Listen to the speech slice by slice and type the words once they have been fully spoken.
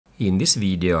In this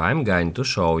video, I'm going to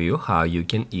show you how you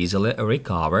can easily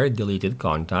recover deleted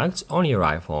contacts on your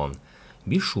iPhone.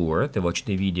 Be sure to watch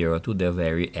the video to the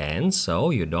very end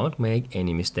so you don't make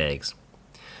any mistakes.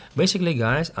 Basically,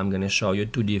 guys, I'm gonna show you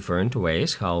two different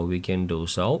ways how we can do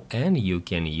so, and you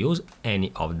can use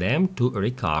any of them to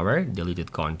recover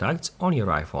deleted contacts on your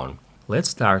iPhone. Let's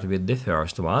start with the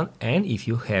first one, and if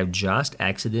you have just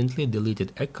accidentally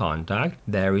deleted a contact,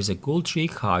 there is a cool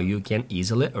trick how you can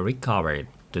easily recover it.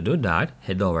 To do that,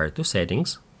 head over to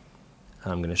Settings.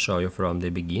 I'm going to show you from the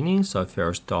beginning. So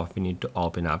first off, we need to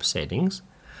open up Settings.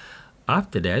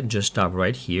 After that, just tap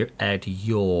right here at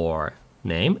your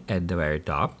name at the very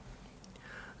top.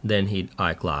 Then hit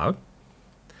iCloud.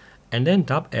 And then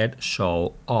tap at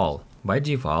Show All. By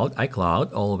default,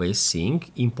 iCloud always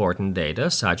sync important data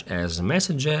such as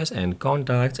messages and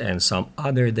contacts and some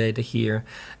other data here.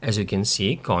 As you can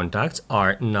see, contacts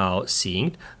are now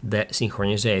synced, the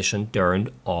synchronization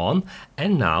turned on,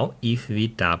 and now if we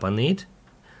tap on it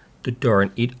to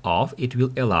turn it off, it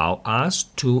will allow us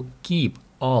to keep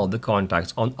all the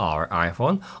contacts on our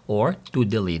iPhone or to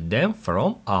delete them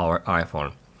from our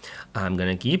iPhone. I'm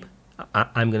gonna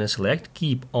select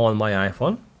Keep on my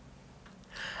iPhone.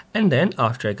 And then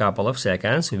after a couple of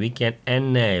seconds, we can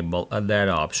enable that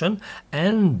option,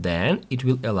 and then it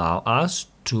will allow us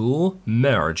to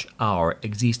merge our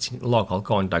existing local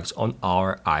contacts on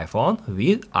our iPhone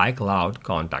with iCloud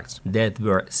contacts that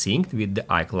were synced with the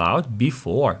iCloud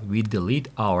before we delete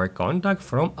our contact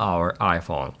from our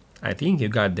iPhone. I think you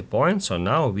got the point, so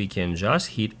now we can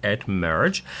just hit at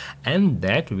merge, and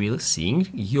that will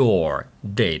sync your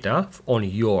data on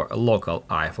your local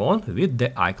iPhone with the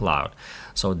iCloud.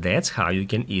 So that's how you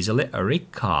can easily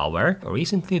recover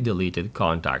recently deleted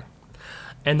contact.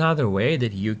 Another way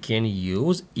that you can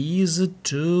use is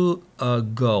to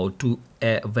go to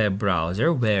a web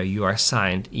browser where you are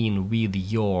signed in with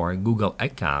your Google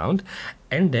account,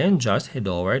 and then just head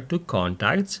over to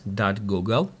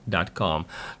contacts.google.com,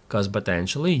 because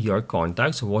potentially your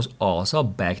contacts was also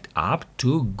backed up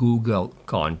to Google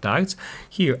Contacts.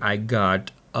 Here I got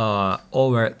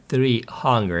over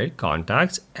 300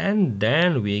 contacts, and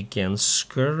then we can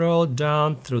scroll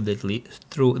down through this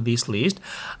list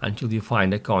until we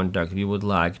find a contact we would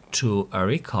like to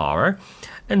recover,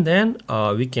 and then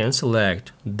we can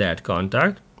select that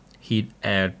contact, hit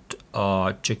at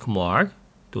check mark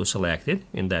to select it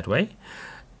in that way.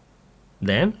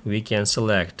 Then we can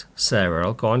select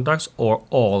several contacts or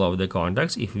all of the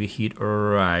contacts if we hit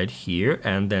right here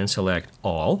and then select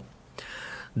all.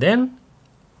 Then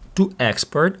to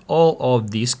export all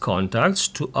of these contacts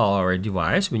to our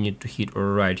device, we need to hit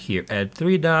right here at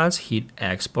three dots, hit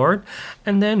export,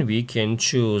 and then we can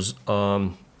choose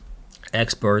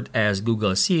export as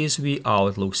Google CSV,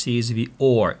 Outlook CSV,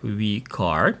 or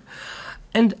vCard.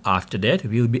 And after that,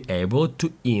 we'll be able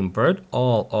to import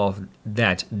all of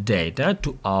that data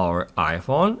to our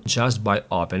iPhone just by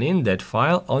opening that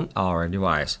file on our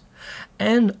device.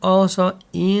 And also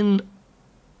in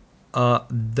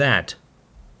that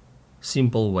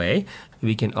simple way,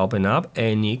 we can open up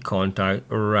any contact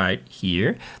right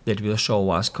here that will show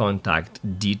us contact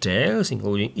details,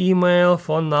 including email,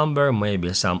 phone number,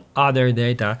 maybe some other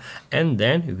data, and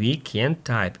then we can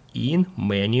type in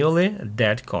manually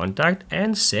that contact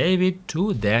and save it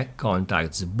to the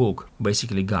contacts book.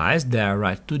 Basically, guys, there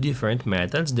are two different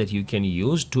methods that you can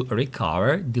use to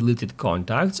recover deleted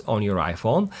contacts on your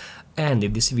iPhone. And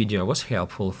if this video was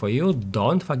helpful for you,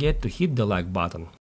 don't forget to hit the like button.